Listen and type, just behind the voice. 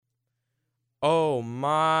Oh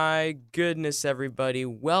my goodness, everybody.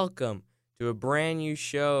 Welcome to a brand new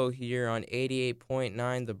show here on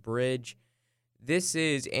 88.9 The Bridge. This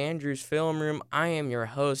is Andrew's Film Room. I am your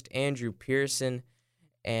host, Andrew Pearson,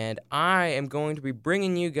 and I am going to be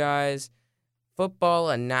bringing you guys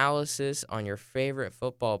football analysis on your favorite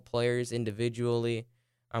football players individually.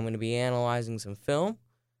 I'm going to be analyzing some film.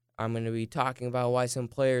 I'm going to be talking about why some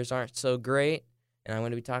players aren't so great, and I'm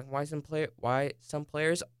going to be talking why some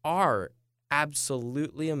players are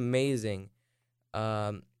absolutely amazing.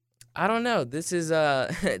 I don't know. This is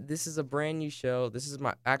a this is a brand new show. This is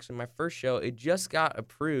my first show. It just got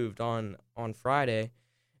approved on Friday.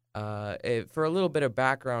 For a little bit of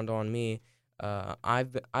background on me,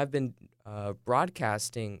 I've been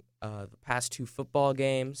broadcasting the past two football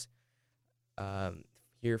games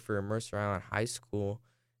here for Mercer Island High School,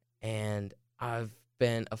 and I've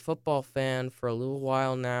been a football fan for a little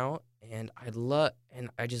while now, and I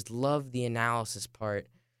just love the analysis part.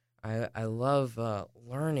 I love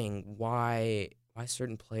learning why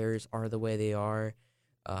certain players are the way they are.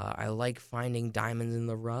 I like finding diamonds in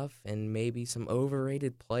the rough and maybe some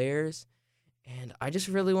overrated players, and I just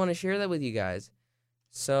really want to share that with you guys.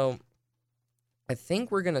 So I think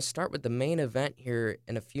we're gonna start with the main event here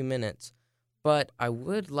in a few minutes, but I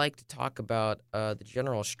would like to talk about the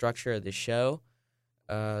general structure of the show.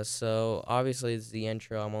 So obviously this is the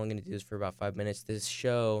intro. I'm only going to do this for about 5 minutes. This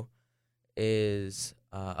show is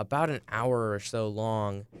about an hour or so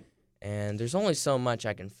long, and there's only so much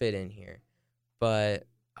I can fit in here. But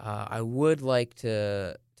I would like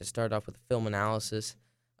to start off with a film analysis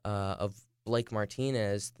of Blake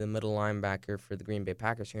Martinez, the middle linebacker for the Green Bay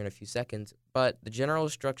Packers, here in a few seconds. But the general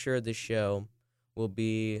structure of the show will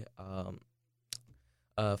be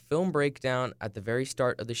a film breakdown at the very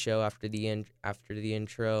start of the show after the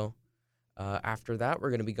intro. After that, we're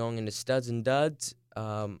going to be going into studs and duds.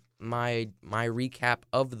 My recap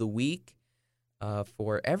of the week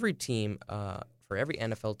for every team, for every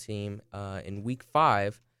NFL team in Week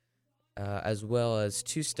 5, as well as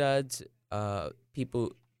two studs,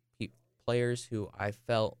 players who I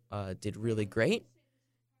felt did really great,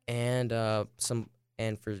 and for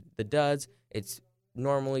the duds, it's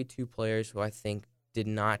normally two players who I think did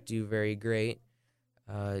not do very great.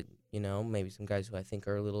 Maybe some guys who I think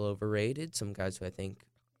are a little overrated, some guys who I think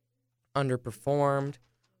underperformed,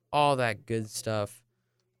 all that good stuff.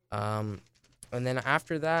 And then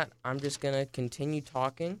after that, I'm just going to continue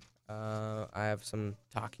talking. I have some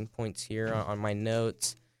talking points here on my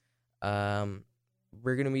notes.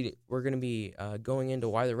 We're gonna be going into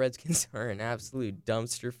why the Redskins are an absolute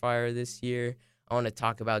dumpster fire this year. I want to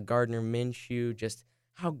talk about Gardner Minshew, just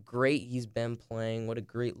how great he's been playing, what a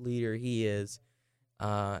great leader he is.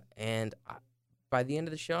 And by the end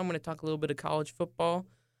of the show, I'm going to talk a little bit of college football.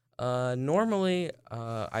 Normally,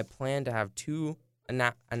 I plan to have two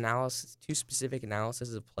specific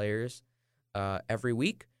analyses of players every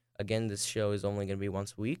week. Again, this show is only going to be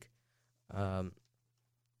once a week.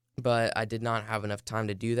 But I did not have enough time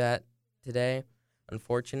to do that today.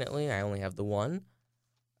 Unfortunately, I only have the one.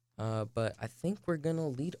 But I think we're going to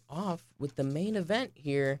lead off with the main event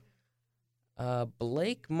here.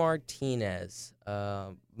 Blake Martinez,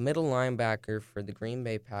 middle linebacker for the Green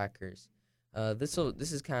Bay Packers. This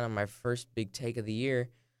is kind of my first big take of the year.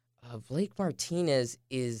 Blake Martinez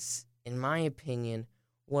is, in my opinion,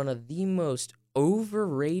 one of the most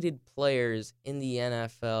overrated players in the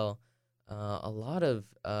NFL. A lot of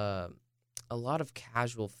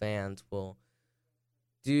casual fans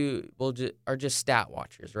are just stat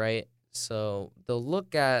watchers, right? So they'll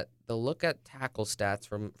look at tackle stats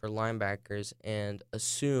for linebackers and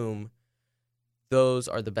assume those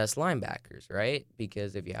are the best linebackers, right?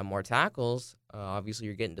 Because if you have more tackles, obviously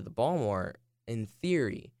you're getting to the ball more in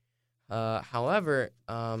theory. However,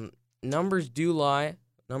 numbers do lie.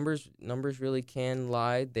 Numbers really can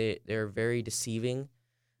lie. They're very deceiving.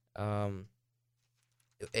 Which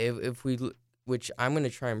I'm going to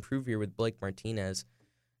try and prove here with Blake Martinez.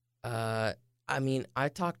 I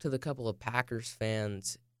talked to the couple of Packers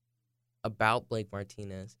fans about Blake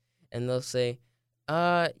Martinez, and they'll say,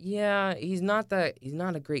 yeah, he's not a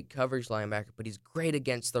great coverage linebacker, but he's great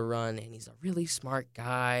against the run, and he's a really smart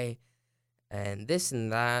guy, and this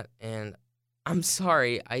and that. And I'm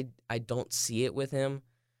sorry, I don't see it with him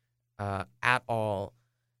at all.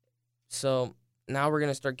 So now we're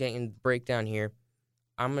gonna start getting breakdown here.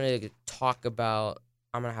 I'm gonna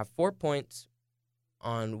have 4 points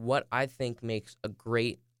on what I think makes a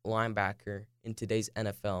great linebacker in today's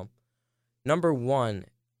NFL. Number 1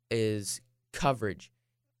 is coverage.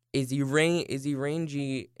 Is he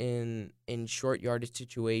rangy in short yardage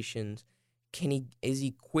situations? Is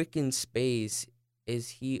he quick in space? Is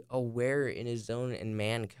he aware in his zone and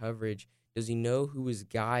man coverage? Does he know who his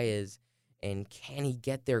guy is? And can he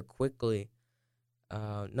get there quickly?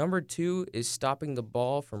 Number 2 is stopping the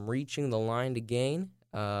ball from reaching the line to gain.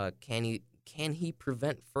 Can he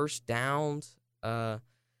prevent first downs? Can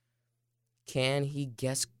he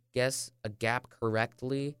guess a gap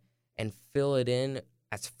correctly and fill it in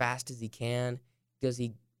as fast as he can? Does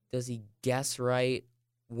he guess right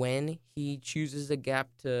when he chooses a gap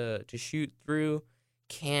to shoot through?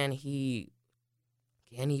 Can he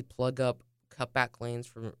plug up cutback lanes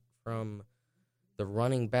from the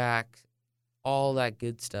running back? All that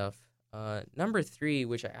good stuff. Number 3,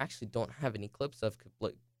 which I actually don't have any clips of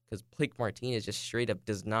because Blake Martinez just straight up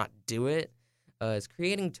does not do it, is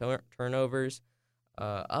creating turnovers.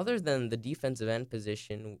 Other than the defensive end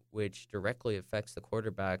position, which directly affects the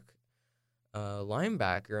quarterback,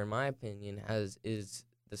 linebacker, in my opinion, is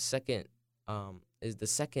the second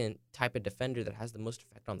type of defender that has the most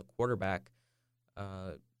effect on the quarterback.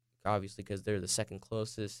 Obviously, because they're the second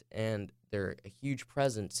closest and they're a huge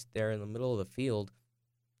presence there in the middle of the field,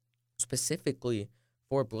 specifically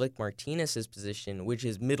for Blake Martinez's position, which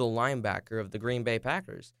is middle linebacker of the Green Bay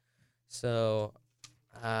Packers. So,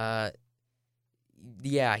 yeah,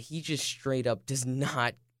 he just straight up does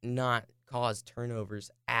not cause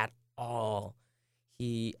turnovers at all.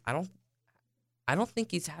 I don't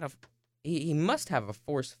think he's had he must have a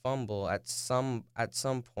forced fumble at some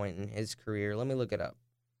point in his career. Let me look it up.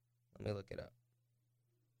 Just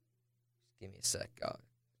give me a sec, y'all.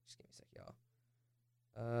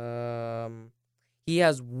 He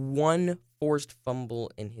has 1 forced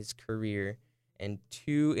fumble in his career and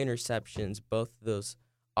 2 interceptions, both of those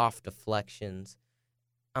off deflections.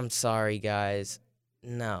 I'm sorry, guys.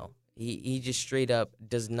 No. He just straight up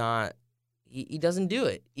does not. He doesn't do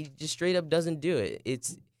it. He just straight up doesn't do it.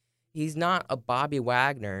 He's not a Bobby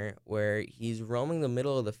Wagner where he's roaming the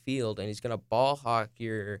middle of the field and he's gonna ball hawk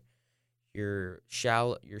your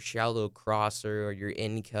shallow crosser or your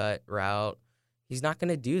in cut route. He's not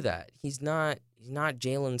gonna do that. He's not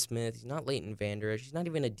Jalen Smith. He's not Leighton Vander Esch. He's not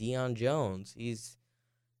even a Deion Jones. He's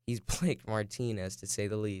Blake Martinez, to say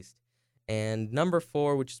the least. And number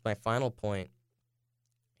 4, which is my final point,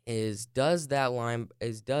 is does the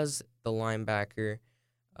linebacker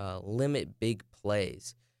limit big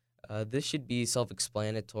plays? This should be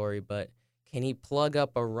self-explanatory, but can he plug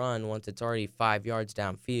up a run once it's already 5 yards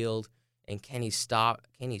downfield? And can he stop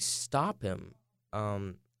him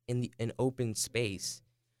in open space?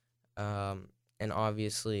 And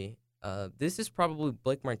obviously, this is probably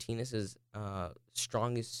Blake Martinez's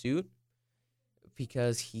strongest suit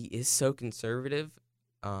because he is so conservative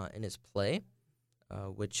in his play,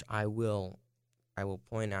 which I will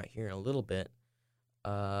point out here in a little bit.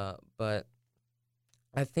 But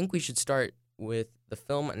I think we should start with the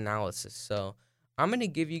film analysis. So I'm going to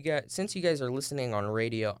give you guys, since you guys are listening on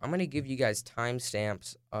radio, I'm going to give you guys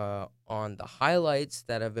timestamps on the highlights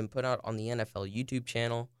that have been put out on the NFL YouTube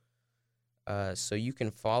channel so you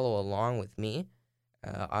can follow along with me.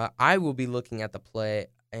 I will be looking at the play,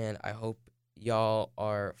 and I hope y'all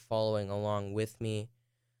are following along with me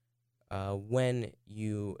when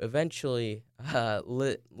you eventually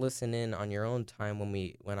listen in on your own time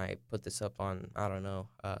when I put this up on, I don't know,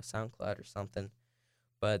 SoundCloud or something.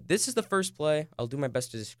 But this is the first play. I'll do my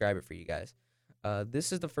best to describe it for you guys.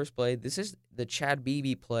 This is the first play. This is the Chad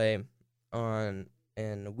Beebe play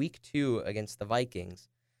in week 2 against the Vikings.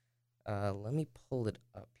 Let me pull it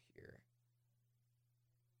up here.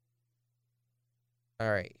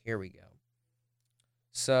 All right, here we go.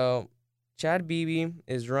 So Chad Beebe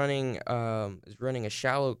is running a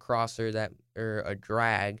shallow crosser or a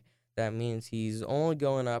drag. That means he's only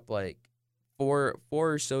going up like four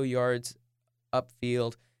or so yards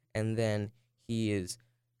upfield, and then he's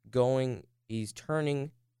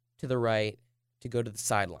turning to the right to go to the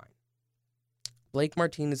sideline. Blake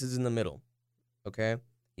Martinez is in the middle, okay?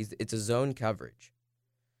 It's a zone coverage.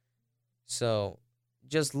 So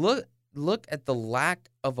just look at the lack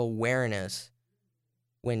of awareness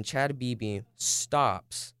when Chad Beebe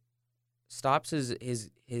stops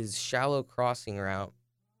his shallow crossing route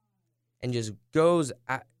and just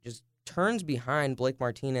turns behind Blake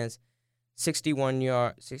Martinez. 61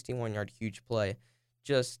 yard huge play.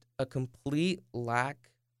 Just a complete lack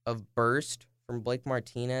of burst from Blake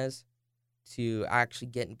Martinez to actually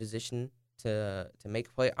get in position to make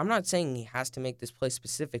a play. I'm not saying he has to make this play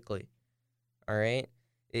specifically, all right?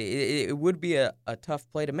 It would be a tough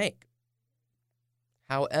play to make.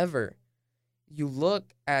 However, you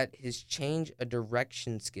look at his change of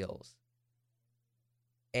direction skills,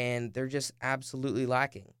 and they're just absolutely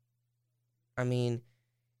lacking. I mean,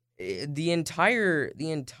 the entire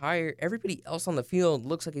everybody else on the field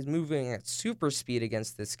looks like he's moving at super speed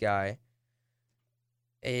against this guy.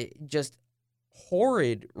 Just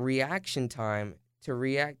horrid reaction time to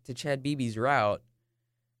react to Chad Beebe's route.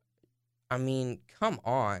 I mean, come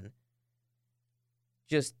on.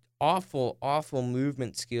 Just awful, awful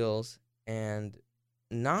movement skills and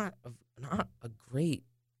not a great,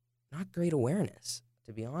 not great awareness,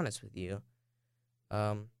 to be honest with you.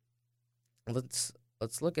 Um, let's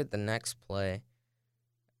look at the next play.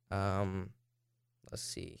 Let's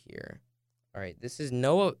see here. All right, this is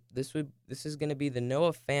Noah. This is going to be the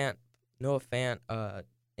Noah Fant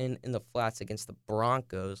in the flats against the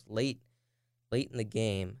Broncos late in the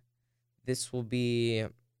game. This will be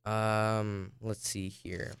let's see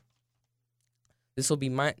here. This will be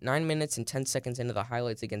 9 minutes and 10 seconds into the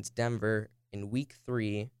highlights against Denver in Week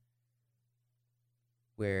 3,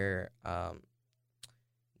 where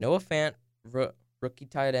Noah Fant, rookie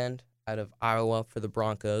tight end out of Iowa for the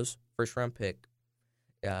Broncos, first round pick.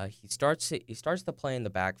 He starts the play in the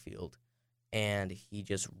backfield, and he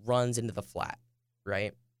just runs into the flat,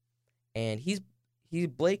 right? And he's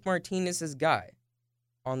Blake Martinez's guy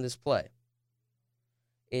on this play.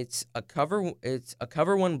 It's a cover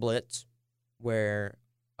one blitz where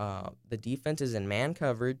the defense is in man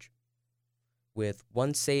coverage with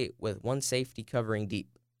one safety covering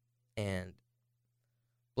deep, and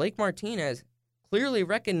Blake Martinez clearly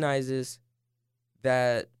recognizes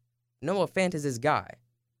that Noah Fant is his guy.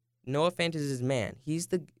 Noah Fant is his man. He's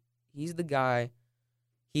the guy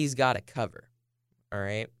he's got to cover. All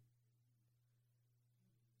right.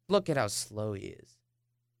 Look at how slow he is.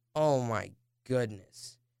 Oh my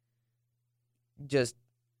goodness. Just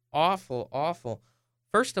awful, awful.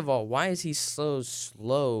 First of all, why is he so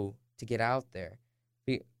slow to get out there?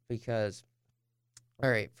 Because, all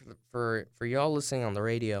right, for y'all listening on the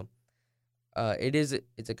radio,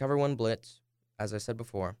 it's a cover one blitz, as I said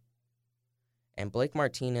before, and Blake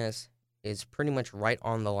Martinez is pretty much right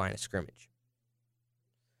on the line of scrimmage.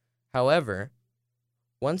 However,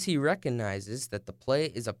 once he recognizes that the play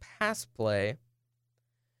is a pass play,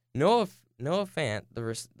 Noah Fant,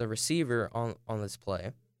 the receiver on this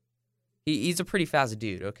play, he's a pretty fast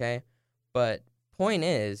dude, okay? But point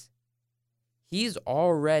is, he's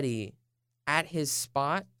already at his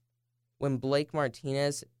spot when Blake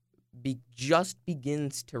Martinez just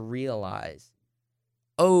begins to realize,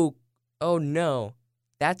 oh no,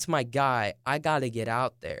 that's my guy. I got to get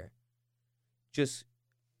out there. Just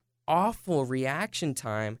awful reaction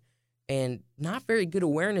time and not very good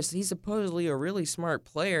awareness. He's supposedly a really smart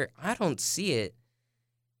player. I don't see it.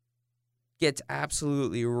 Gets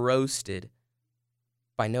absolutely roasted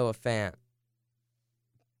by Noah Fant.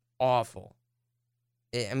 Awful.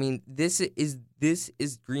 I mean, this is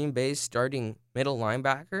Green Bay's starting middle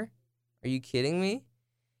linebacker? Are you kidding me?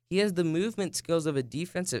 He has the movement skills of a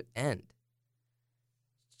defensive end.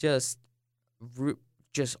 Just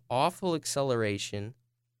awful acceleration,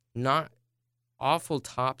 not awful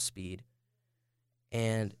top speed.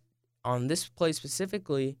 And on this play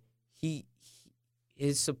specifically,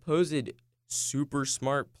 his supposed super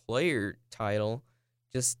smart player title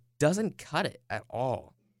just doesn't cut it at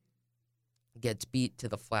all. Gets beat to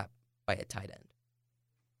the flat by a tight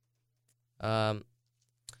end.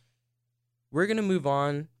 We're going to move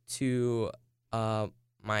on to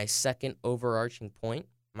my second overarching point.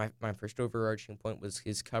 My first overarching point was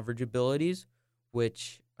his coverage abilities,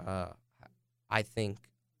 which I think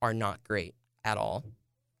are not great at all.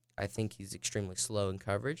 I think he's extremely slow in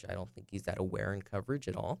coverage. I don't think he's that aware in coverage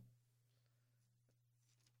at all.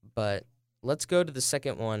 But let's go to the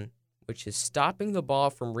second one, which is stopping the ball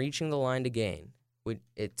from reaching the line to gain.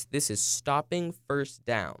 This is stopping first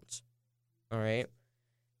downs. All right?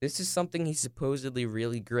 This is something he's supposedly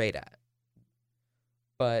really great at.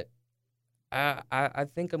 But I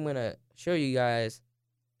think I'm going to show you guys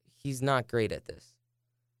he's not great at this.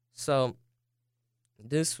 So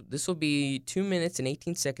this will be 2 minutes and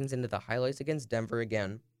 18 seconds into the highlights against Denver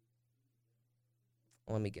again.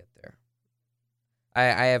 Let me get there.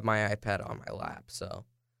 I have my iPad on my lap, so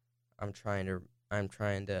I'm trying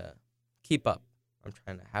to keep up. I'm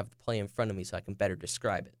trying to have the play in front of me so I can better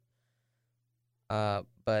describe it.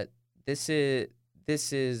 But this is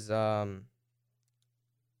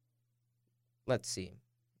let's see.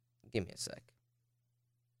 Give me a sec.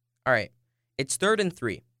 All right. It's 3rd and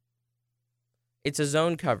 3. It's a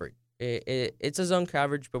zone coverage. It's a zone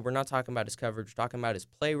coverage, but we're not talking about his coverage. We're talking about his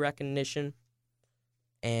play recognition,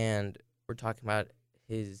 and we're talking about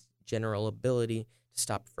his general ability to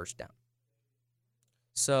stop first down.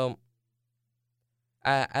 So,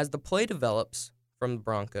 as the play develops from the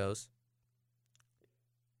Broncos,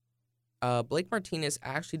 Blake Martinez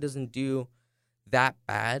actually doesn't do that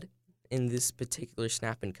bad in this particular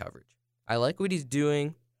snap and coverage. I like what he's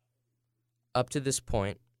doing up to this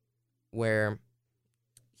point where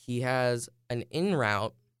he has an in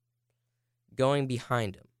route going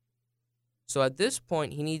behind him. So at this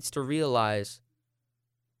point, he needs to realize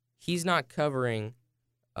he's not covering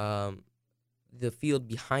the field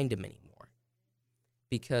behind him anymore,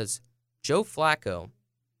 because Joe Flacco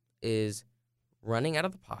is running out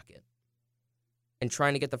of the pocket and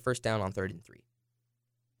trying to get the first down on 3rd and 3.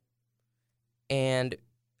 And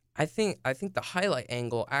I think the highlight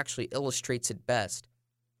angle actually illustrates it best.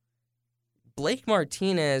 Blake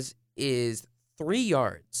Martinez is 3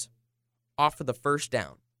 yards off of the first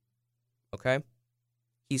down. Okay?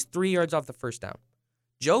 He's 3 yards off the first down.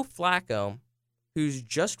 Joe Flacco, who's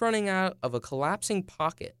just running out of a collapsing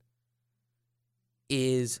pocket,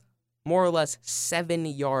 is more or less 7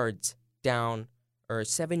 yards down, or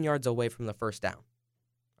 7 yards away from the first down.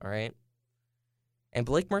 All right? And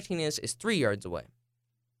Blake Martinez is 3 yards away.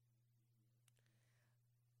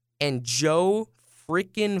 And Joe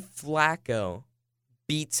freaking Flacco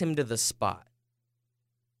beats him to the spot.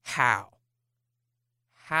 How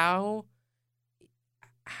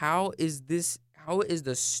is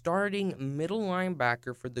the starting middle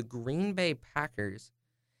linebacker for the Green Bay Packers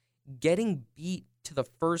getting beat to the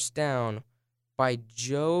first down by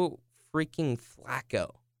Joe freaking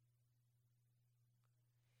Flacco?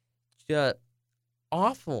 Just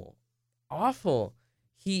awful.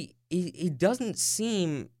 He doesn't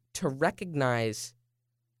seem to recognize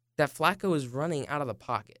that Flacco is running out of the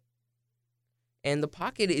pocket. And the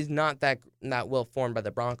pocket is not that well formed by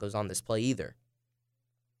the Broncos on this play either.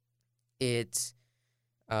 It's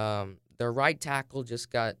their right tackle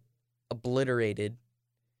just got obliterated,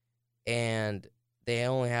 and they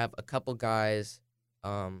only have a couple guys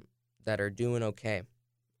that are doing okay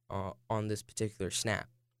on this particular snap,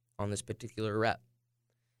 on this particular rep.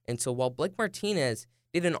 And so while Blake Martinez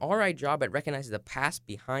did an all right job at recognizing the pass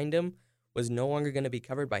behind him was no longer going to be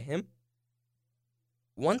covered by him,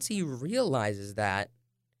 once he realizes that,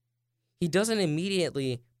 he doesn't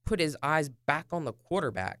immediately put his eyes back on the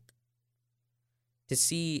quarterback to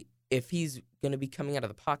see if he's going to be coming out of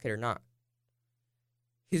the pocket or not.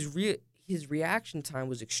 His reaction time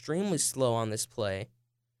was extremely slow on this play,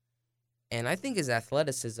 and I think his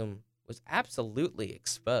athleticism was absolutely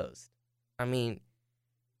exposed. I mean,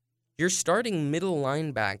 you're starting middle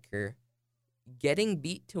linebacker getting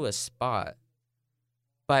beat to a spot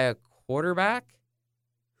by a quarterback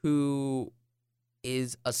who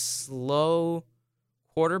is a slow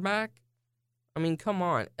quarterback. I mean, come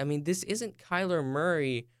on. I mean, this isn't Kyler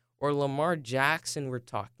Murray or Lamar Jackson we're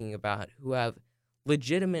talking about, who have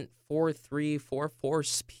legitimate 4.3, 4.4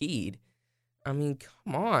 speed. I mean,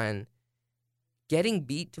 come on. Getting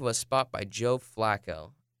beat to a spot by Joe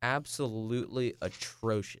Flacco, absolutely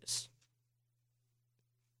atrocious.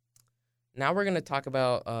 Now we're going to talk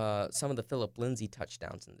about some of the Phillip Lindsay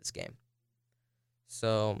touchdowns in this game.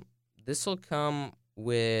 So this will come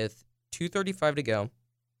with 2:35 to go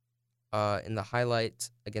in the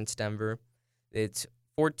highlights against Denver. It's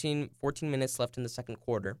 14 minutes left in the second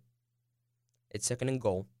quarter. It's 2nd and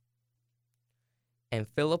goal. And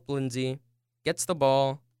Phillip Lindsay gets the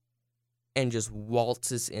ball and just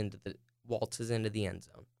waltzes into the end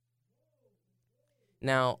zone.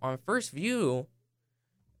 Now, on first view,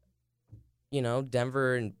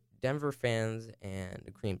 Denver fans and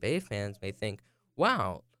Green Bay fans may think,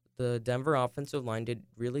 wow, the Denver offensive line did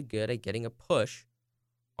really good at getting a push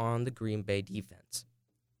on the Green Bay defense,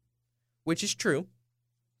 which is true.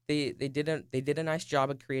 They did a nice job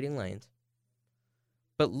at creating lanes.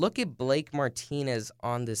 But look at Blake Martinez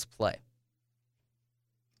on this play.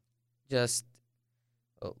 Just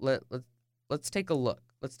let's take a look.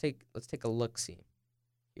 Let's take a look-see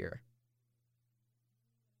here.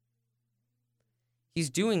 He's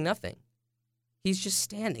doing nothing. He's just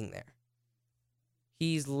standing there.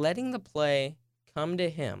 He's letting the play come to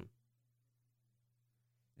him.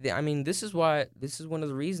 I mean, this is one of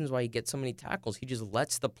the reasons why he gets so many tackles. He just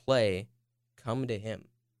lets the play come to him.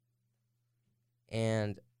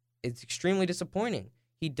 And it's extremely disappointing.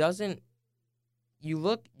 He doesn't. You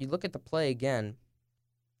look at the play again,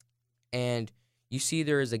 and you see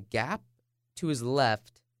there is a gap to his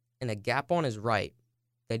left and a gap on his right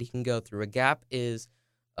that he can go through. A gap is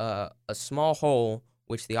a small hole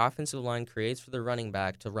which the offensive line creates for the running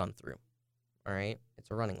back to run through. All right?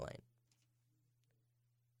 It's a running lane.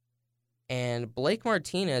 And Blake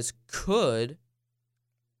Martinez could,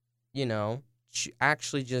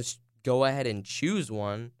 actually just go ahead and choose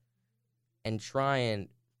one and try and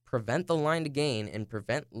prevent the line to gain and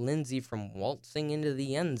prevent Lindsay from waltzing into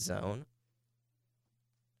the end zone.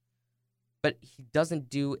 But he doesn't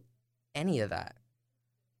do any of that.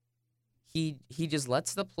 He just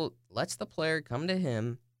lets the player come to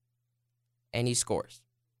him, and he scores.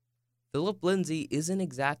 Philip Lindsay isn't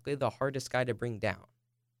exactly the hardest guy to bring down.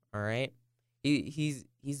 All right, he's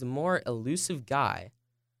a more elusive guy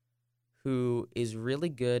who is really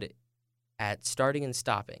good at starting and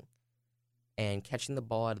stopping and catching the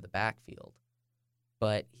ball out of the backfield.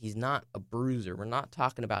 But he's not a bruiser. We're not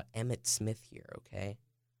talking about Emmitt Smith here, okay?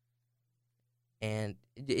 And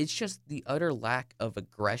it's just the utter lack of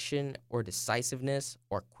aggression or decisiveness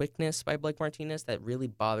or quickness by Blake Martinez that really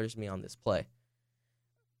bothers me on this play.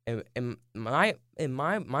 And my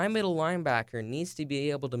middle linebacker needs to be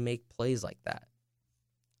able to make plays like that.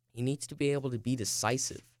 He needs to be able to be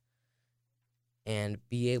decisive and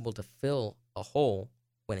be able to fill a hole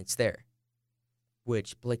when it's there,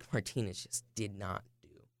 which Blake Martinez just did not do.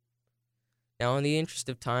 Now, in the interest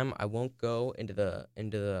of time, I won't go into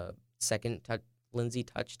the second Lindsay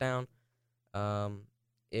touchdown.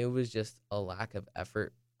 It was just a lack of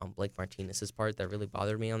effort on Blake Martinez's part that really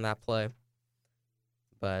bothered me on that play.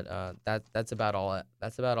 But that's about all.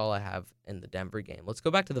 That's about all I have in the Denver game. Let's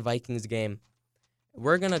go back to the Vikings game.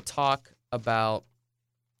 We're gonna talk about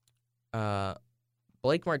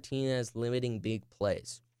Blake Martinez limiting big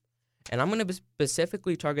plays, and I'm gonna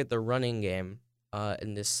specifically target the running game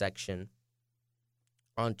in this section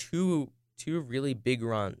on two really big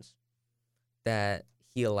runs that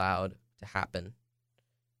he allowed to happen.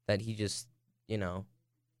 That he just didn't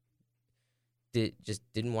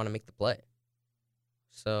want to make the play.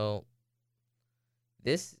 So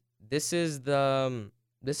this is the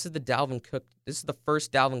Dalvin Cook. This is the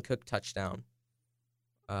first Dalvin Cook touchdown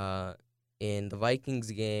in the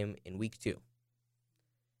Vikings game in week 2.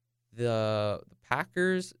 The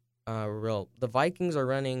Packers the Vikings are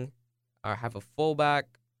running have a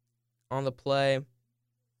fullback on the play,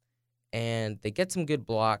 and they get some good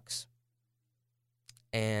blocks,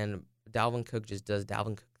 and Dalvin Cook just does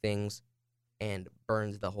Dalvin Cook things and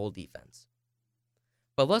burns the whole defense.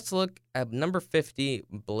 But let's look at number 50,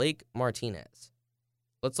 Blake Martinez.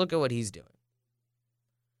 Let's look at what he's doing.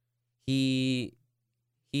 He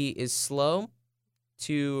is slow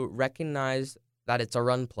to recognize that it's a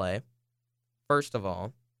run play, first of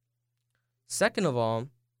all. Second of all,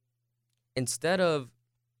 instead of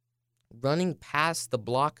running past the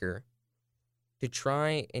blocker to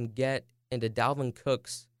try and get into Dalvin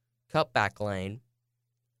Cook's cutback lane,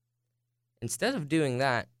 instead of doing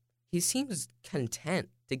that, he seems content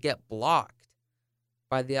to get blocked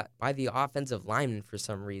by the offensive lineman for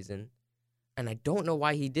some reason. And I don't know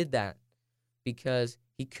why he did that, because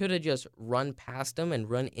he could have just run past him and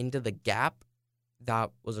run into the gap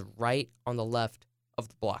that was right on the left of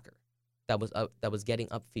the blocker that was getting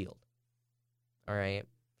upfield. All right.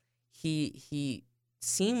 He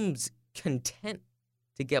seems content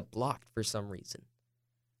to get blocked for some reason.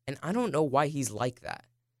 And I don't know why he's like that.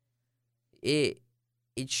 It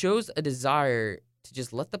shows a desire to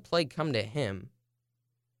just let the play come to him.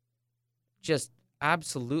 Just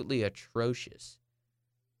absolutely atrocious.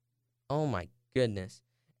 Oh my goodness.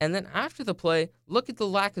 And then after the play, look at the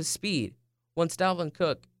lack of speed once Dalvin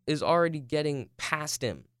Cook is already getting past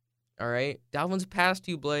him. All right? Dalvin's past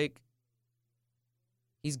you, Blake.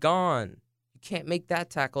 He's gone. You can't make that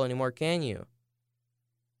tackle anymore, can you?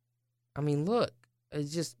 I mean, look.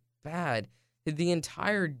 It's just bad. The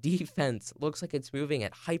entire defense looks like it's moving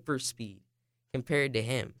at hyper speed compared to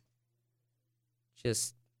him.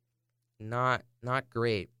 Just not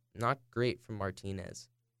great. Not great from Martinez.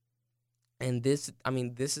 And this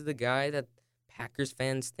is the guy that Packers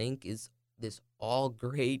fans think is this all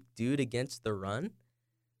great dude against the run?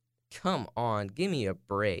 Come on, give me a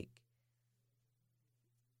break.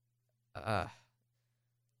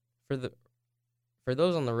 For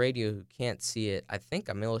those on the radio who can't see it, I think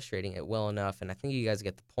I'm illustrating it well enough, and I think you guys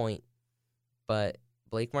get the point. But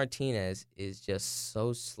Blake Martinez is just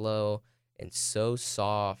so slow and so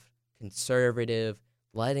soft, conservative,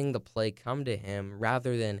 letting the play come to him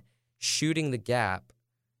rather than shooting the gap,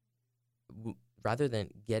 rather than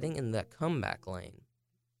getting in that comeback lane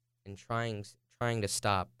and trying to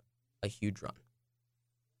stop a huge run.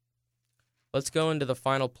 Let's go into the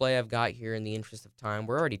final play I've got here in the interest of time.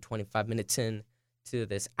 We're already 25 minutes in to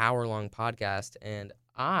this hour-long podcast, and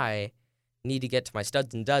I need to get to my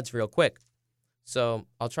studs and duds real quick. So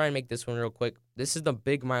I'll try and make this one real quick. This is the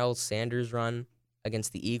big Miles Sanders run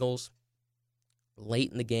against the Eagles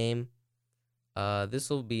late in the game. This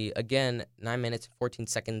will be, again, 9 minutes and 14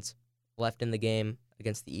 seconds left in the game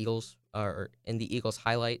against the Eagles, or in the Eagles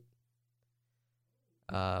highlight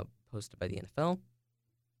posted by the NFL.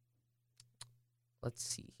 Let's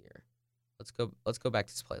see here. Let's go back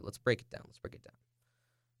to this play. Let's break it down.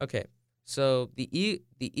 Okay. So the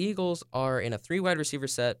Eagles are in a 3 wide receiver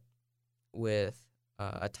set with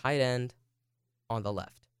a tight end on the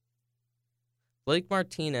left. Blake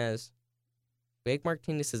Martinez's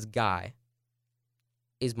guy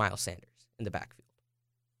is Miles Sanders in the backfield.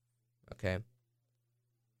 Okay.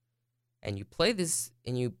 And you put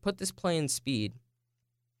this play in speed.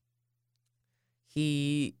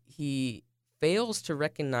 He fails to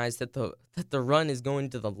recognize that the run is going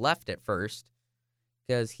to the left at first,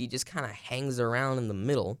 because he just kind of hangs around in the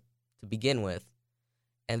middle to begin with.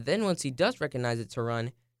 And then once he does recognize it's a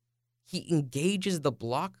run, he engages the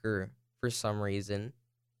blocker for some reason.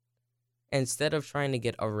 Instead of trying to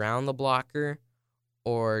get around the blocker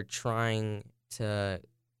or trying to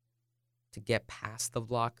get past the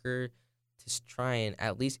blocker, to try and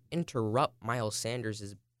at least interrupt Miles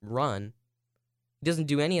Sanders' run, he doesn't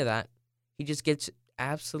do any of that. He just gets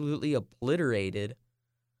absolutely obliterated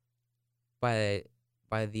by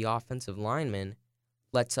the offensive lineman,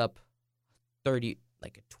 lets up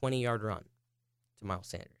 20-yard run to Miles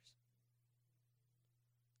Sanders.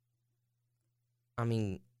 I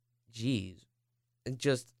mean, geez.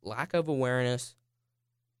 Just lack of awareness.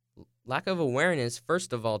 Lack of awareness,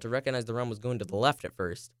 first of all, to recognize the run was going to the left at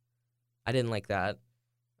first. I didn't like that.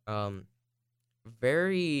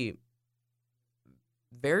 Very,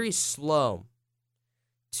 very slow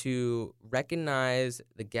to recognize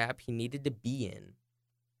the gap he needed to be in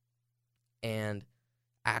and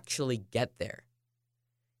actually get there.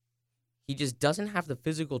 He just doesn't have the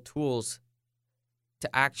physical tools to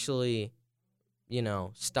actually,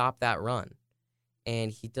 stop that run.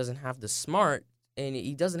 And he doesn't have the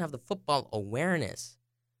he doesn't have the football awareness.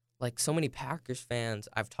 Like so many Packers fans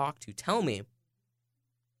I've talked to tell me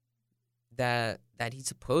that he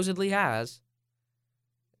supposedly has.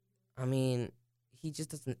 I mean, he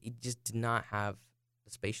just did not have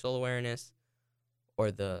the spatial awareness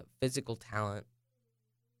or the physical talent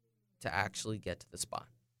to actually get to the spot.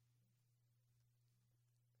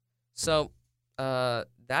 So,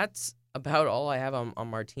 that's about all I have on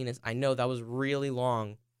Martinez. I know that was really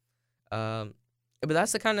long, but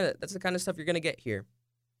that's the kind of stuff you're gonna get here.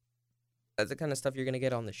 That's the kind of stuff you're gonna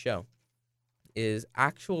get on the show, is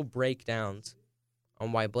actual breakdowns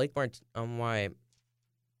on why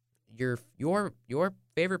your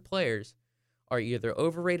favorite players are either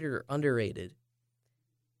overrated or underrated.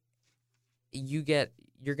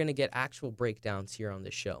 You're gonna get actual breakdowns here on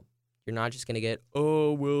this show. You're not just gonna get,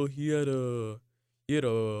 oh well, he had a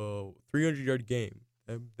 300-yard game.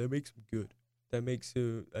 That makes him good. That makes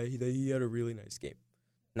him he had a really nice game.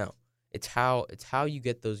 No, it's how you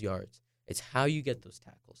get those yards. It's how you get those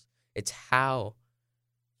tackles. It's how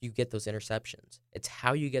you get those interceptions. It's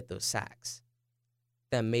how you get those sacks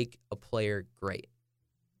that make a player great.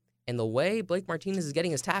 And the way Blake Martinez is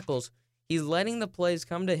getting his tackles, he's letting the plays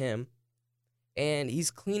come to him, and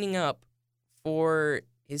he's cleaning up for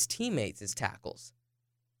his teammates' his tackles.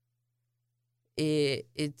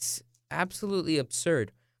 It's absolutely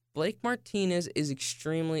absurd. Blake Martinez is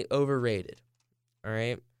extremely overrated. All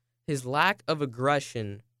right? His lack of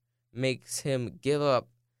aggression makes him give up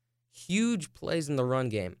huge plays in the run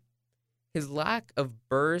game. His lack of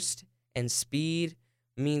burst and speed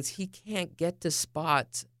means he can't get to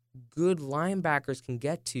spots good linebackers can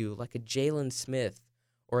get to, like a Jalen Smith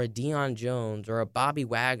or a Deion Jones or a Bobby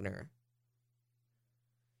Wagner.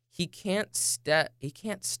 He can't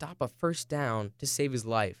stop a first down to save his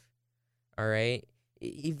life. All right?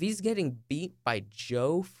 If he's getting beat by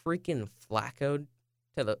Joe freaking Flacco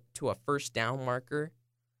to a first down marker,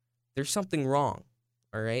 there's something wrong.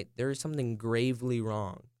 All right? There is something gravely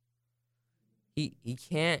wrong. He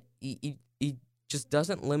just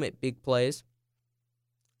doesn't limit big plays.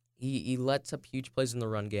 He lets up huge plays in the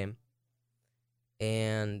run game.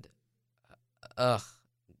 And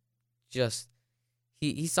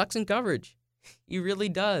he sucks in coverage. He really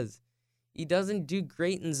does. He doesn't do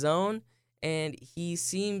great in zone, and he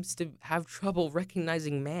seems to have trouble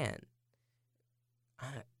recognizing man.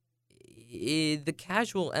 The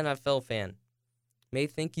casual NFL fan may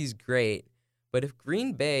think he's great, but if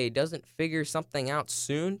Green Bay doesn't figure something out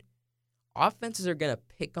soon, offenses are going to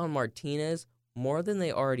pick on Martinez more than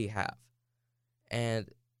they already have. And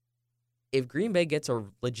if Green Bay gets a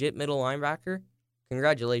legit middle linebacker,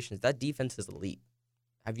 congratulations. That defense is elite.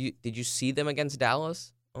 Did you see them against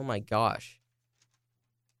Dallas? Oh my gosh.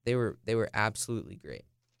 They were absolutely great.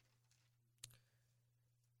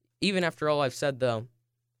 Even after all I've said, though,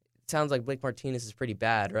 it sounds like Blake Martinez is pretty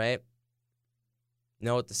bad, right? You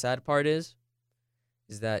know what the sad part is?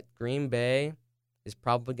 Is that Green Bay is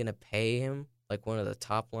probably going to pay him like one of the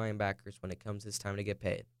top linebackers when it comes his time to get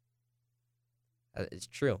paid. It's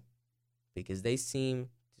true because they seem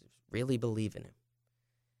to really believe in him.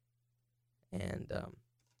 And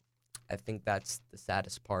I think that's the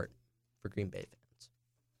saddest part for Green Bay fans.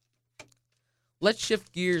 Let's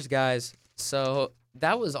shift gears, guys. So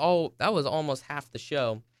that was almost half the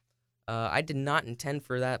show. I did not intend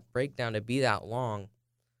for that breakdown to be that long.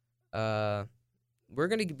 We're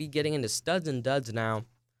going to be getting into studs and duds now.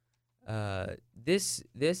 This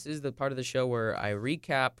is the part of the show where I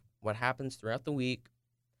recap what happens throughout the week,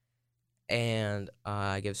 and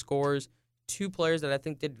I give scores. 2 players that I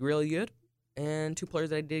think did really good, and 2 players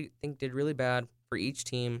that I think did really bad for each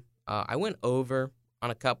team. I went over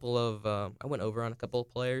on a couple of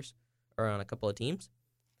players or on a couple of teams.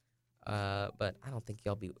 But I don't think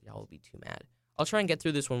y'all will be too mad. I'll try and get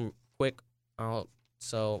through this one quick,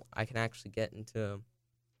 so I can actually get into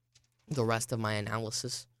the rest of my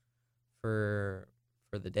analysis for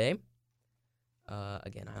the day.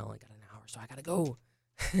 Again, I only got an hour, so I gotta go.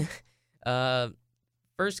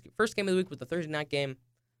 First game of the week was the Thursday night game.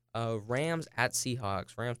 Rams at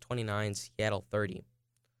Seahawks. Rams 29, Seattle 30.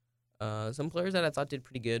 Some players that I thought did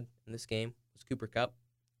pretty good in this game was Cooper Kupp.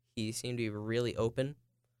 He seemed to be really open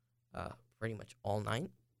pretty much all night.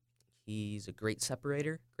 He's a great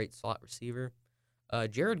separator, great slot receiver.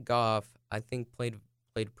 Jared Goff, I think, played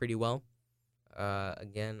pretty well.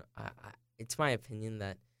 Again, it's my opinion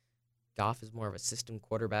that Goff is more of a system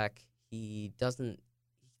quarterback. He doesn't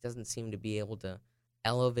seem to be able to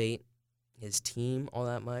elevate his team all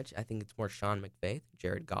that much. I think it's more Sean McVay than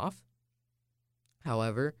Jared Goff.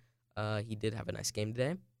 However, he did have a nice game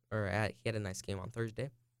today, he had a nice game on Thursday.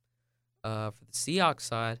 For the Seahawks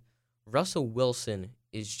side, Russell Wilson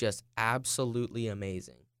is just absolutely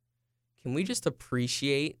amazing. Can we just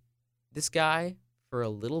appreciate this guy for a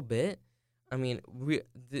little bit? I mean,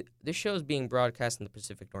 this show is being broadcast in the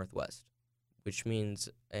Pacific Northwest, which means,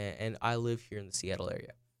 and I live here in the Seattle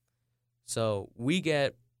area. So we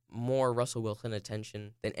get more Russell Wilson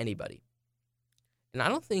attention than anybody. And I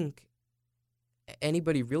don't think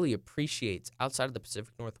anybody really appreciates, outside of the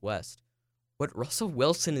Pacific Northwest, what Russell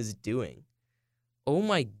Wilson is doing. Oh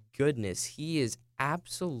my goodness, he is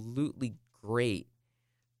absolutely great.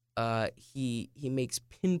 He makes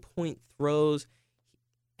pinpoint throws.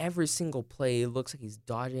 Every single play, it looks like he's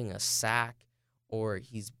dodging a sack or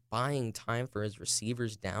he's buying time for his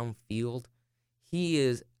receivers downfield. He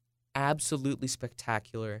is absolutely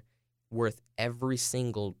spectacular, worth every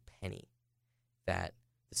single penny that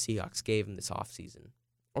the Seahawks gave him this offseason.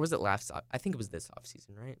 Or was it I think it was this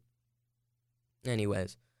offseason, right?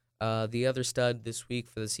 Anyways, the other stud this week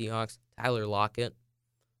for the Seahawks, Tyler Lockett.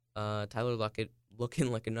 Tyler Lockett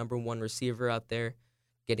looking like a number 1 receiver out there,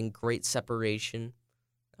 getting great separation.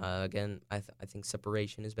 Again, I think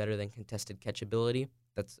separation is better than contested catchability.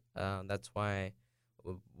 That's why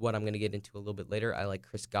what I'm going to get into a little bit later. I like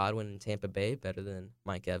Chris Godwin in Tampa Bay better than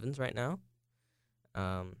Mike Evans right now.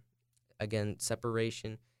 Again,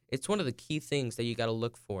 separation. It's one of the key things that you got to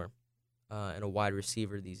look for in a wide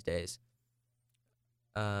receiver these days.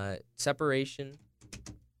 Separation.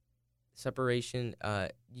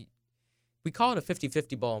 We call it a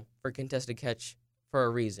 50-50 ball for contested catch for a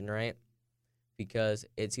reason, right? Because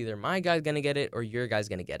it's either my guy's going to get it or your guy's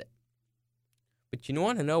going to get it. But you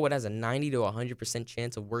want to know what has a 90 to 100%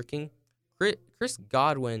 chance of working? Chris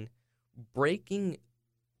Godwin breaking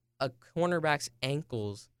a cornerback's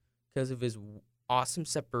ankles because of his awesome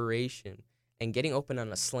separation and getting open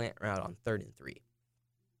on a slant route on 3rd and 3.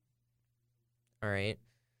 All right.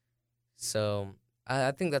 So I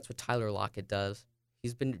think that's what Tyler Lockett does.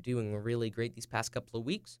 He's been doing really great these past couple of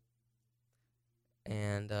weeks.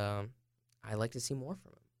 And I like to see more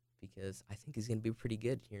from him because I think he's going to be pretty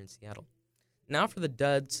good here in Seattle. Now for the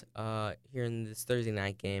duds here in this Thursday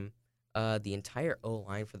night game. The entire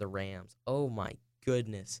O-line for the Rams. Oh, my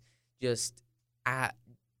goodness. Just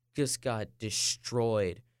got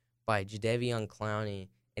destroyed by Jadeveon Clowney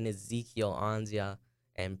and Ezekiel Anzia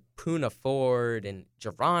and Poona Ford and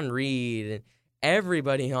Jaron Reed and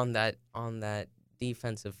everybody on that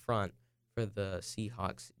defensive front for the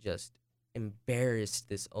Seahawks just embarrassed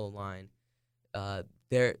this O-line.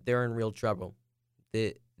 They're in real trouble.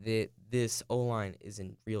 This O-line is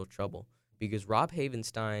in real trouble because Rob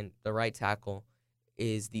Havenstein, the right tackle,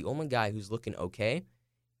 is the only guy who's looking okay,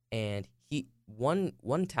 and one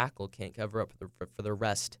tackle can't cover up for the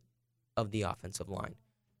rest of the offensive line.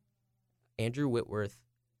 Andrew Whitworth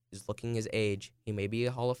is looking his age. He may be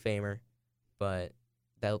a Hall of Famer, but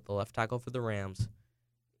the left tackle for the Rams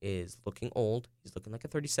is looking old. He's looking like a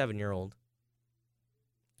 37-year-old,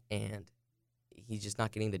 and he's just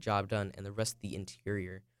not getting the job done. And the rest of the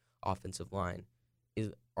interior offensive line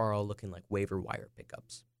are all looking like waiver wire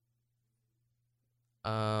pickups.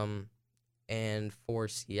 And for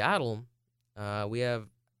Seattle, we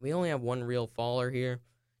only have one real faller here,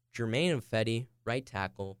 Jermaine Ifedi, right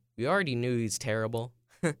tackle. We already knew he's terrible.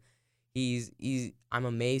 I'm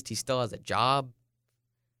amazed he still has a job.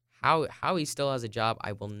 How he still has a job,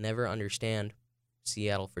 I will never understand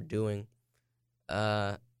Seattle for doing.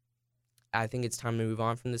 I think it's time to move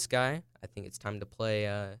on from this guy. I think it's time to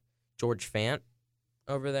play George Fant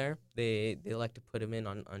over there. They like to put him in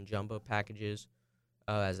on jumbo packages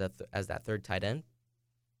as that third tight end.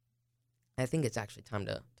 I think it's actually time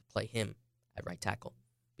to play him at right tackle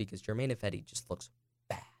because Jermaine Ifedi just looks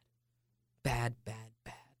bad.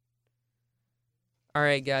 All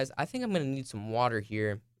right, guys, I think I'm going to need some water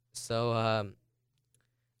here. So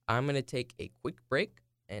I'm going to take a quick break,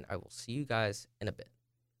 and I will see you guys in a bit.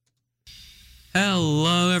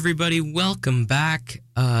 Hello, everybody. Welcome back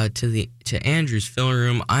to Andrew's Film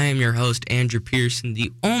Room. I am your host, Andrew Pearson,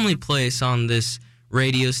 the only place on this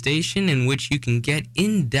radio station in which you can get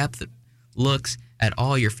in-depth looks at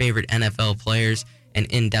all your favorite NFL players and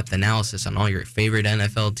in-depth analysis on all your favorite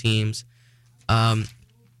NFL teams.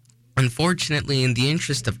 Unfortunately, in the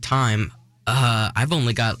interest of time, I've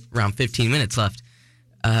only got around 15 minutes left.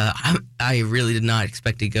 I really did not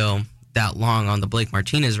expect to go that long on the Blake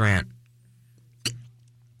Martinez rant.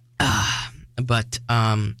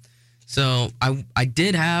 So I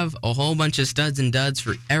did have a whole bunch of studs and duds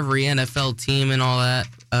for every NFL team and all that.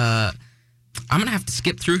 I'm gonna have to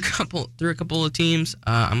skip through a couple of teams.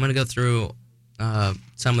 I'm gonna go through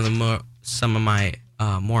some of my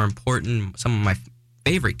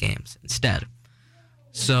favorite games instead.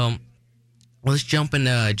 So let's jump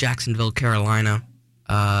into Jacksonville, Carolina.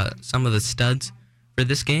 Some of the studs for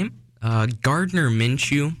this game. Gardner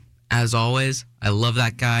Minshew, as always. I love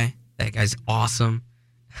that guy. That guy's awesome.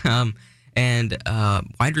 And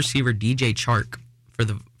wide receiver DJ Chark for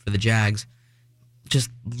the Jags, just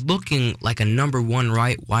looking like a number one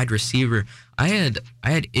wide receiver. I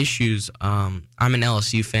had issues. I'm an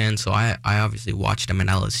LSU fan, so I obviously watched him at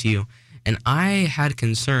LSU, and I had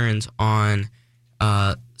concerns on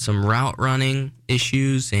some route running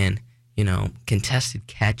issues and contested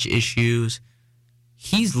catch issues.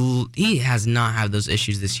 He has not had those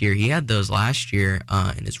issues this year. He had those last year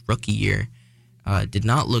in his rookie year. Did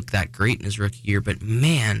not look that great in his rookie year, but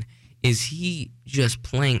man, is he just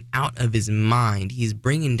playing out of his mind. He's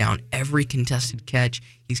bringing down every contested catch.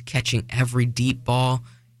 He's catching every deep ball.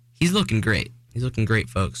 He's looking great. He's looking great,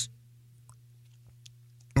 folks.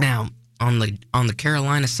 Now, on the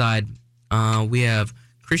Carolina side, we have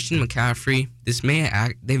Christian McCaffrey. This may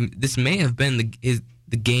have been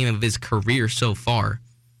the game of his career so far.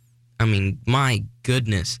 I mean, my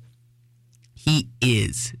goodness, he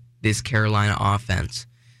is this Carolina offense,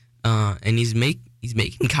 and he's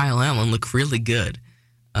making Kyle Allen look really good.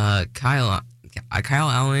 Kyle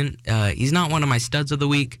Allen, he's not one of my studs of the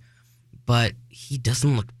week, but he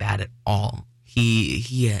doesn't look bad at all.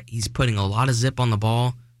 He's putting a lot of zip on the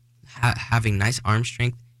ball, having nice arm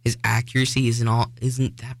strength. His accuracy isn't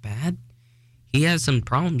that bad. He has some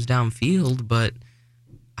problems downfield, but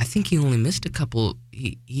I think he only missed a couple.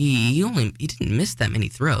 He didn't miss that many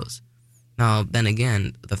throws. Now, then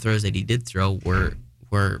again, the throws that he did throw were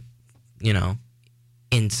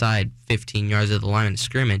inside 15 yards of the line of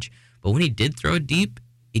scrimmage. But when he did throw it deep,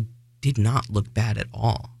 it did not look bad at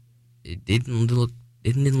all. It didn't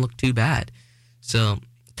look too bad. So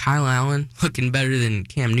Kyle Allen looking better than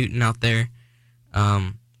Cam Newton out there,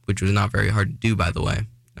 which was not very hard to do, by the way.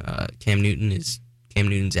 Cam Newton's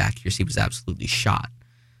accuracy was absolutely shot.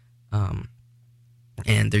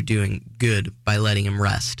 And they're doing good by letting him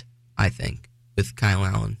rest, I think, with Kyle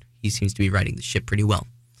Allen. He seems to be riding the ship pretty well.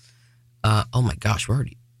 Oh my gosh, are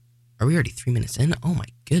we already 3 minutes in? Oh my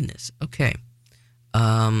goodness. Okay.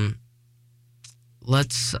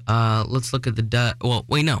 Let's look at the dud. Well,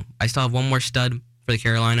 wait, no. I still have one more stud for the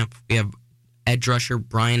Carolina. We have edge rusher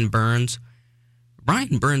Brian Burns.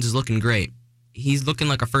 Brian Burns is looking great. He's looking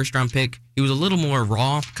like a first-round pick. He was a little more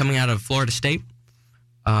raw coming out of Florida State,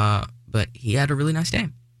 but he had a really nice day.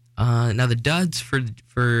 Now the duds for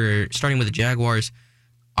starting with the Jaguars,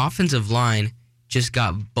 offensive line just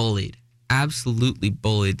got bullied, absolutely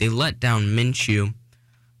bullied. They let down Minshew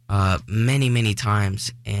many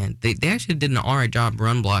times, and they actually did an all right job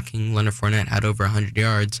run blocking. Leonard Fournette had over 100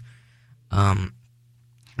 yards,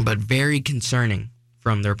 but very concerning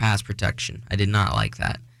from their pass protection. I did not like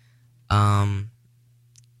that.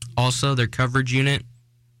 Also, their coverage unit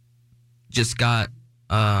just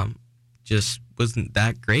wasn't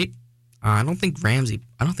that great. I don't think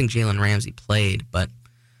Jalen Ramsey played, but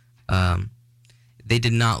they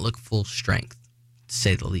did not look full strength, to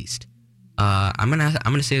say the least. I'm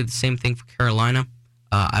gonna say the same thing for Carolina.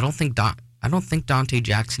 I don't think Dante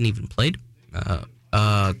Jackson even played.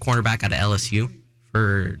 Cornerback out of LSU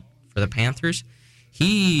for the Panthers.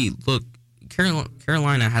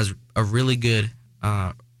 Carolina has a really good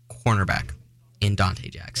cornerback in Dante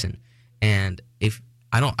Jackson, and if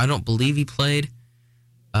I don't believe he played,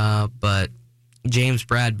 but James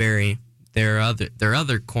Bradbury, their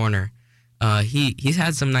other corner, he's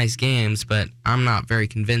had some nice games, but I'm not very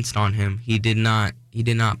convinced on him. He did not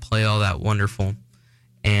play all that wonderful,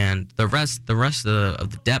 and the rest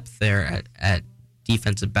of the depth there at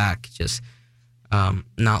defensive back just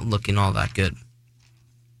not looking all that good.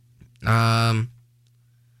 I'm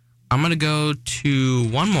gonna go to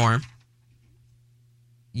one more.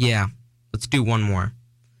 Yeah, let's do one more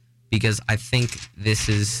because I think this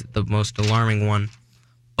is the most alarming one.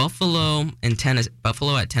 Buffalo at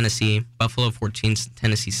Tennessee. Buffalo 14,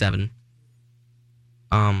 Tennessee 7.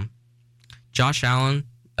 Josh Allen,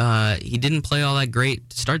 he didn't play all that great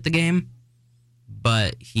to start the game,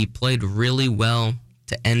 but he played really well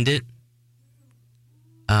to end it.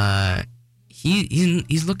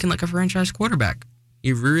 He's looking like a franchise quarterback.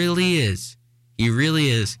 He really is. He really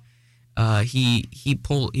is. He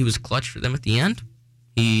was clutch for them at the end.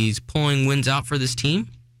 He's pulling wins out for this team.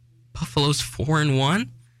 Buffalo's 4-1.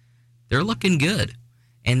 They're looking good.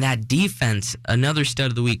 And that defense, another stud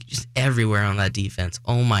of the week, just everywhere on that defense.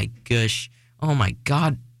 Oh my gosh. Oh my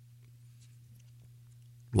God.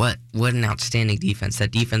 What an outstanding defense.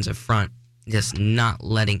 That defensive front, just not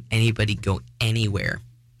letting anybody go anywhere.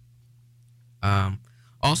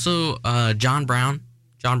 Also, John Brown.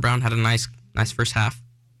 John Brown had a nice first half.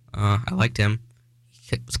 I liked him.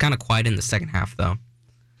 He was kind of quiet in the second half, though.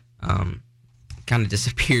 Kind of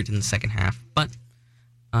disappeared in the second half, but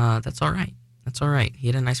that's all right. That's all right. He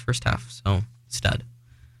had a nice first half, so stud.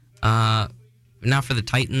 Now for the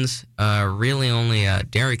Titans, really only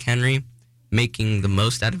Derrick Henry making the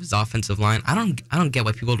most out of his offensive line. I don't get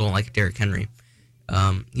why people don't like Derrick Henry.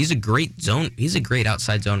 He's a great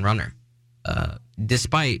outside zone runner.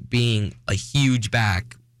 Despite being a huge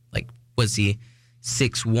back, like was he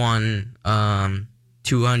 6'1",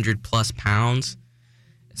 200 plus pounds.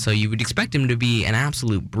 So you would expect him to be an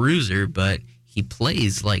absolute bruiser, but he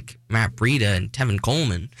plays like Matt Breida and Tevin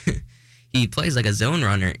Coleman. He plays like a zone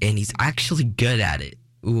runner, and he's actually good at it.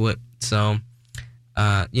 So,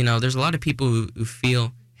 there's a lot of people who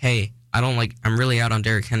feel, hey, I'm really out on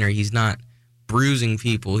Derrick Henry. He's not bruising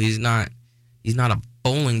people. He's not a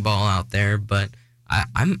bowling ball out there. But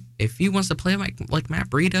if he wants to play like Matt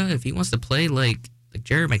Breida, if he wants to play like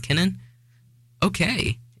Jared McKinnon,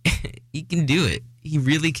 okay, he can do it. He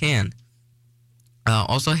really can.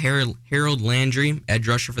 Also, Harold Landry, edge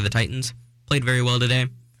rusher for the Titans, played very well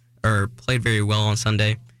on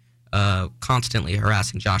Sunday. Constantly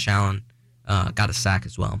harassing Josh Allen. Got a sack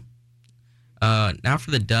as well. Now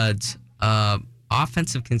for the duds.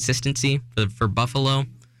 Offensive consistency for Buffalo.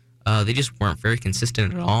 They just weren't very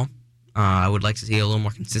consistent at all. I would like to see a little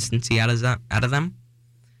more consistency out of them.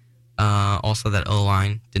 Also, that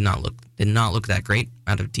O-line did not look that great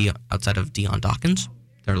outside of Deion Dawkins,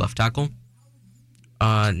 their left tackle.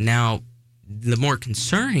 Now, the more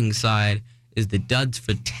concerning side is the duds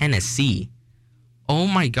for Tennessee. Oh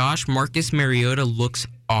my gosh, Marcus Mariota looks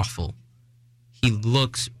awful. He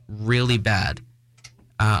looks really bad.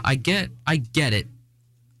 I get it.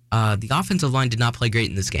 The offensive line did not play great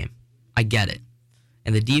in this game. I get it.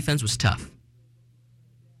 And the defense was tough.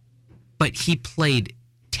 But he played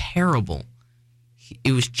terrible.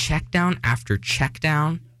 It was check down after check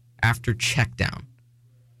down after check down.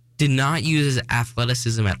 Did not use his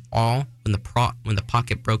athleticism at all when the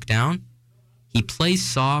pocket broke down. He plays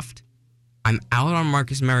soft. I'm out on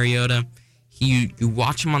Marcus Mariota. You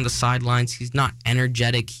watch him on the sidelines. He's not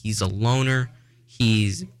energetic. He's a loner.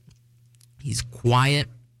 He's quiet.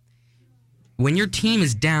 When your team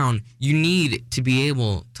is down, you need to be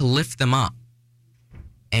able to lift them up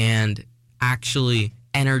and actually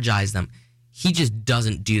energize them. He just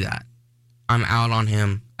doesn't do that. I'm out on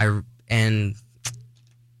him. I'm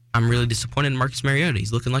really disappointed in Marcus Mariota.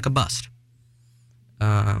 He's looking like a bust.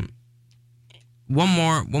 One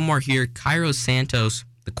more here. Cairo Santos,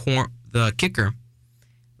 the kicker,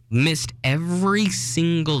 missed every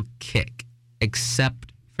single kick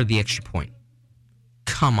except for the extra point.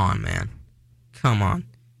 Come on, man. Come on.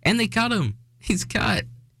 And they cut him. He's cut.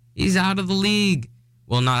 He's out of the league.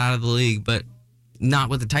 Well, not out of the league, but not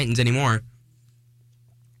with the Titans anymore.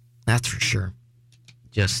 That's for sure.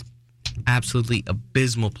 Just absolutely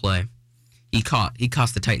abysmal play. He cost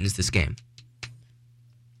the Titans this game.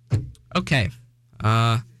 Okay.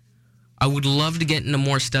 I would love to get into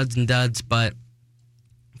more studs and duds, but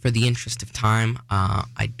for the interest of time,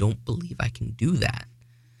 I don't believe I can do that.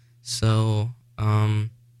 So I'm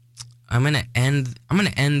gonna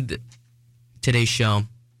end today's show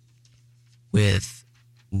with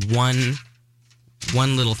one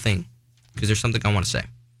little thing, because there's something I want to say.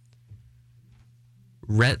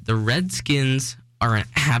 The Redskins are an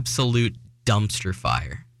absolute dumpster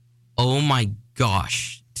fire. Oh my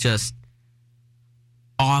gosh, just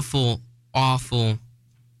awful, awful,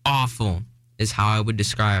 awful is how I would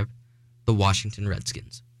describe the Washington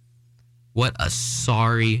Redskins. What a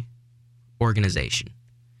sorry organization.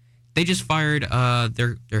 They just fired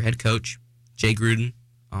their head coach, Jay Gruden,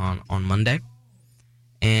 on Monday.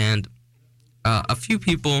 And a few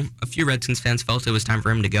Redskins fans felt it was time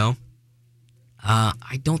for him to go.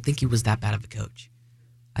 I don't think he was that bad of a coach.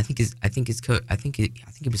 I think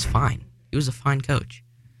he was fine. He was a fine coach.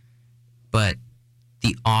 But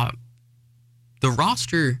the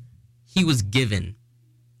roster he was given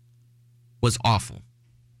was awful.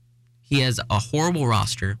 He has a horrible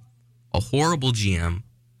roster, a horrible GM,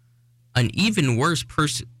 an even worse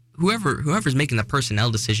person. Whoever's making the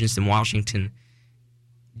personnel decisions in Washington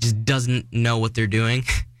just doesn't know what they're doing.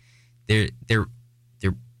 They're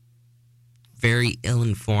very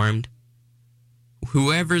ill-informed.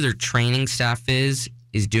 Whoever their training staff is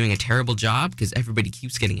doing a terrible job because everybody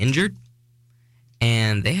keeps getting injured.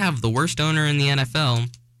 And they have the worst owner in the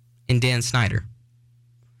NFL in Dan Snyder.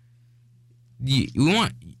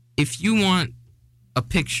 If you want a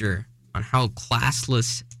picture on how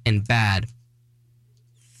classless and bad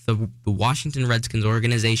the Washington Redskins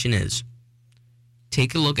organization is,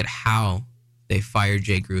 take a look at how they fired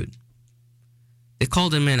Jay Gruden. They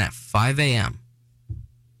called him in at 5 a.m.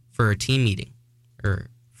 for a team meeting, or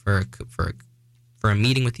for a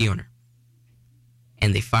meeting with the owner,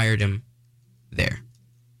 and they fired him there.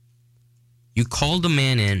 You called a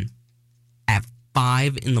man in at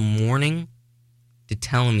 5 in the morning to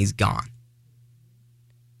tell him he's gone.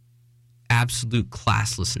 Absolute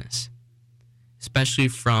classlessness, especially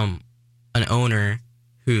from an owner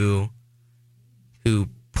who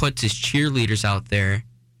puts his cheerleaders out there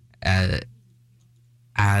as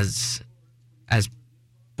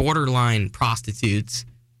borderline prostitutes.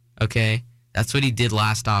 Okay, that's what he did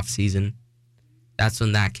last offseason. That's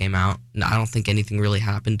when that came out. No, I don't think anything really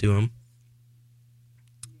happened to him.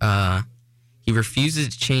 He refuses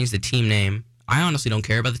to change the team name. I honestly don't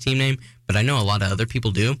care about the team name, but I know a lot of other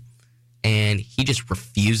people do. And he just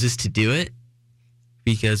refuses to do it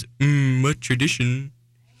because, what tradition?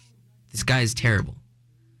 This guy is terrible.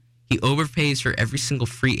 He overpays for every single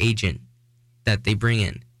free agent that they bring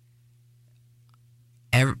in.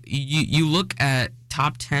 You look at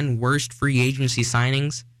top 10 worst free agency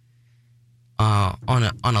signings on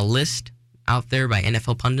a list out there by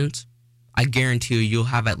NFL pundits. I guarantee you'll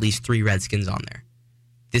have at least 3 Redskins on there.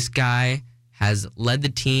 This guy has led the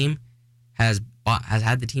team, has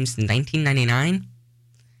had the team since 1999,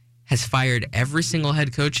 has fired every single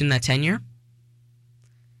head coach in that tenure,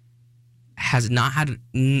 has not had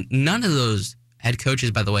none of those head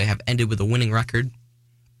coaches, by the way, have ended with a winning record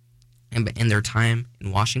in their time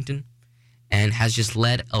in Washington, and has just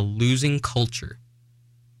led a losing culture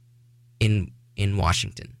in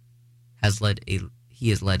Washington. He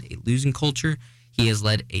has led a losing culture. He has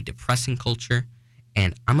led a depressing culture,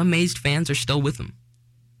 and I'm amazed fans are still with him.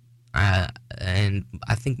 And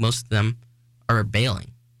I think most of them are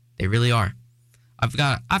bailing. They really are. I've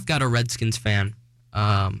got a Redskins fan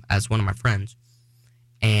as one of my friends,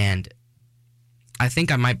 and I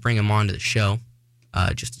think I might bring him on to the show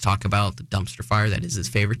just to talk about the dumpster fire that is his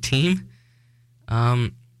favorite team.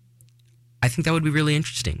 I think that would be really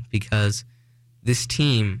interesting because this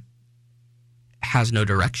team has no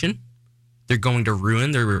direction. They're going to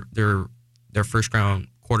ruin their first round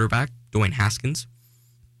quarterback, Dwayne Haskins.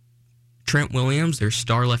 Trent Williams, their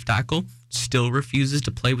star left tackle, still refuses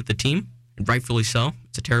to play with the team, and rightfully so.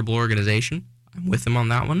 It's a terrible organization. I'm with him on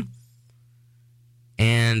that one.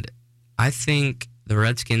 And I think the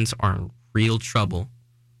Redskins are in real trouble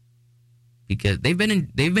because they've been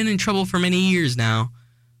in trouble for many years now,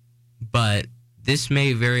 but this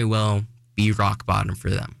may very well be rock bottom for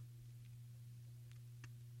them.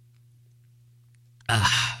 All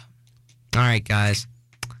right, guys.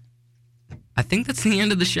 I think that's the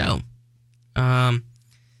end of the show.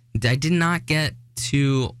 I did not get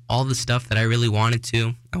to all the stuff that I really wanted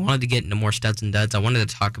to. I wanted to get into more studs and duds. I wanted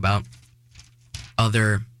to talk about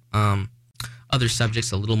other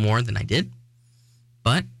subjects a little more than I did.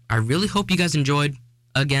 But I really hope you guys enjoyed.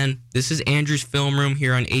 Again, this is Andrew's Film Room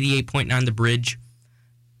here on 88.9 The Bridge.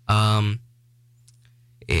 I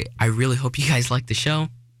really hope you guys liked the show.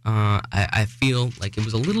 I feel like it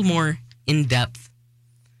was a little more in-depth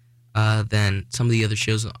than some of the other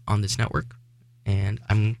shows on this network. And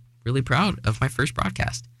I'm really proud of my first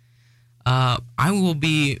broadcast. I will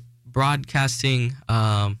be broadcasting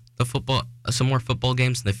some more football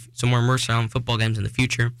games, some more immersive sound football games in the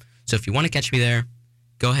future. So if you want to catch me there,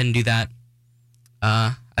 go ahead and do that.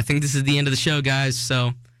 I think this is the end of the show, guys.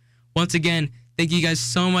 So once again, thank you guys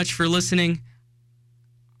so much for listening.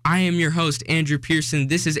 I am your host, Andrew Pearson.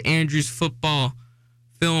 This is Andrew's Football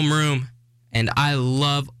Film Room, and I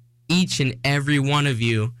love each and every one of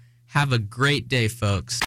you. Have a great day, folks.